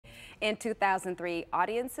In 2003,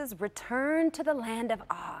 audiences returned to the land of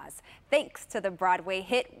Oz thanks to the Broadway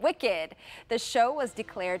hit Wicked. The show was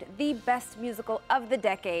declared the best musical of the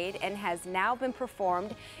decade and has now been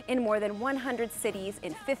performed in more than 100 cities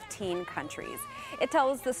in 15 countries. It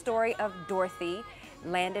tells the story of Dorothy,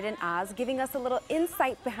 landed in Oz, giving us a little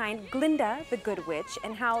insight behind Glinda, the Good Witch,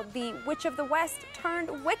 and how the Witch of the West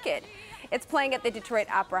turned wicked. It's playing at the Detroit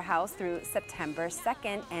Opera House through September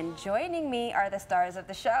 2nd, and joining me are the stars of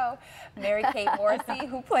the show, Mary-Kate Morrissey,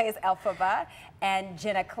 who plays Elphaba, and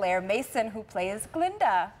Jenna Claire Mason, who plays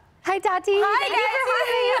Glinda. Hi, Tati.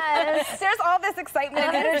 Hi, guys. There's all this excitement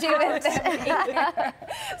and energy with them.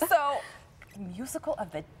 So, musical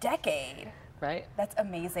of the decade. Right. That's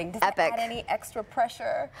amazing. Does Epic. it add any extra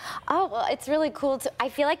pressure? Oh, well, it's really cool. I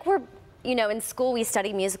feel like we're, in school we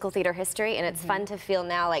study musical theater history, and it's fun to feel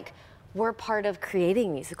now like we're part of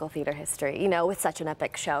creating musical theater history, with such an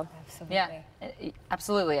epic show. Absolutely. Yeah,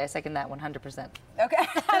 absolutely. I second that 100%. Okay.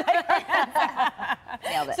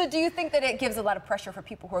 Nailed it. So do you think that it gives a lot of pressure for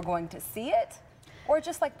people who are going to see it? Or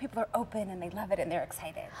just like people are open and they love it and they're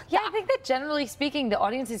excited? Yeah, I think that generally speaking, the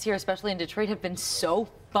audiences here, especially in Detroit, have been so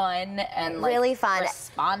fun and really fun,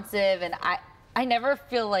 responsive, and I never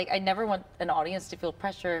feel like, I never want an audience to feel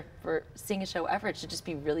pressure for seeing a show ever. It should just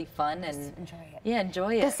be really fun and just enjoy it. Yeah,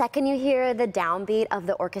 enjoy it. The second you hear the downbeat of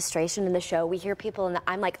the orchestration in the show, we hear people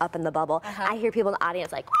I'm like up in the bubble. I hear people in the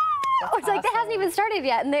audience like, it's like that hasn't even started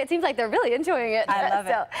yet, and it seems like they're really enjoying it. I love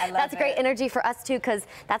it. So that's great energy for us too, because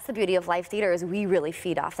that's the beauty of live theater is we really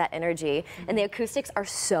feed off that energy, and the acoustics are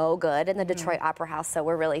so good in the Detroit Opera House. So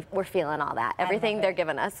we're feeling all that, everything they're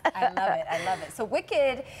giving us. I love it. I love it. So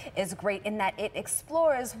Wicked is great in that it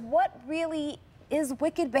explores what really is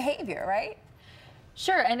wicked behavior, right?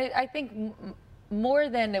 Sure, and I think more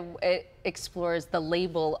than it explores the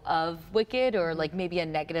label of wicked, or like maybe a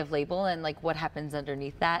negative label, and like what happens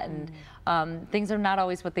underneath that, and things are not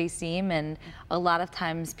always what they seem, and a lot of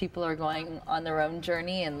times people are going on their own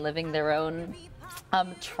journey and living their own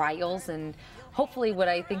trials, and hopefully what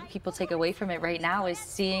I think people take away from it right now is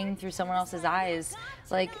seeing through someone else's eyes,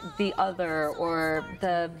 like the other, or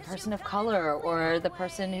the person of color, or the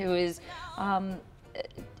person who is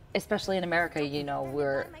especially in America,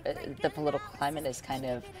 where the political climate is kind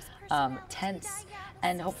of tense,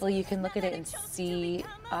 and hopefully you can look at it and see,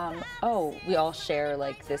 oh, we all share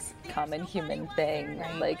like this common human thing,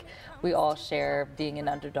 right. Like we all share being an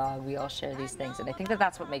underdog, we all share these things, and I think that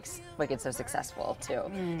that's what makes Wicked so successful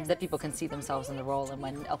too, is that people can see themselves in the role, and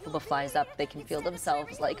when Elphaba flies up, they can feel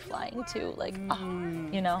themselves like flying too, like,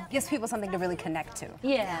 Gives people something to really connect to.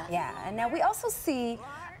 Yeah. Yeah, and now we also see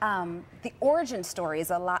the origin stories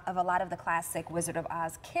of a lot of the classic Wizard of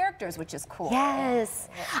Oz characters, which is cool. Yes.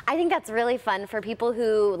 I think that's really fun for people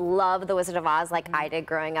who love the Wizard of Oz like I did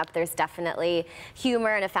growing up. There's definitely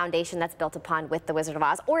humor and a foundation that's built upon with the Wizard of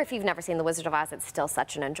Oz. Or if you've never seen the Wizard of Oz, it's still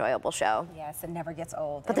such an enjoyable show. Yes, it never gets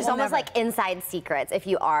old. But there's almost like inside secrets if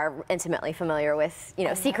you are intimately familiar with,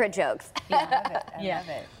 secret jokes. Yeah, I love it. I love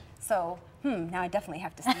it. So, now I definitely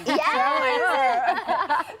have to see this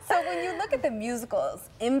show. So when you look at the musical's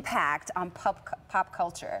impact on pop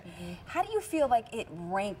culture, how do you feel like it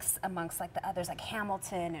ranks amongst like the others, like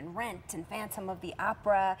Hamilton and Rent and Phantom of the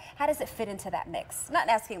Opera? How does it fit into that mix? Not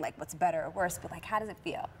asking like what's better or worse, but like how does it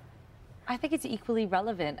feel? I think it's equally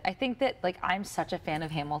relevant. I think that like I'm such a fan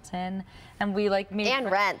of Hamilton, and we like made and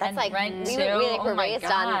Rent. That's like Rent we too. were raised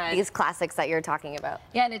on these classics that you're talking about.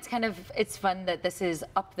 Yeah, and it's fun that this is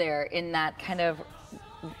up there in that kind of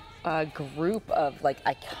group of like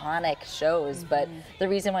iconic shows. But the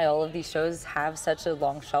reason why all of these shows have such a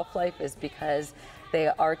long shelf life is because they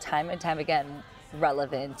are time and time again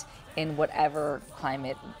relevant in whatever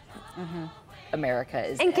climate America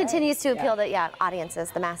is and continues to appeal to audiences,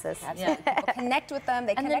 the masses. Yeah. People connect with them.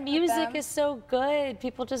 They connect and the music with them. is so good.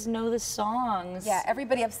 People just know the songs. Yeah,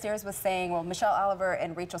 everybody upstairs was saying, well, Michelle Oliver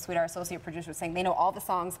and Rachel Sweet, our associate producer, was saying they know all the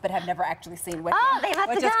songs but have never actually seen Wicked. Oh, they have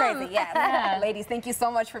which to is come. crazy. Yeah. Ladies, thank you so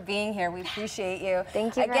much for being here. We appreciate you.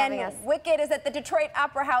 Thank you for having us. Wicked is at the Detroit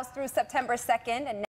Opera House through September 2nd. And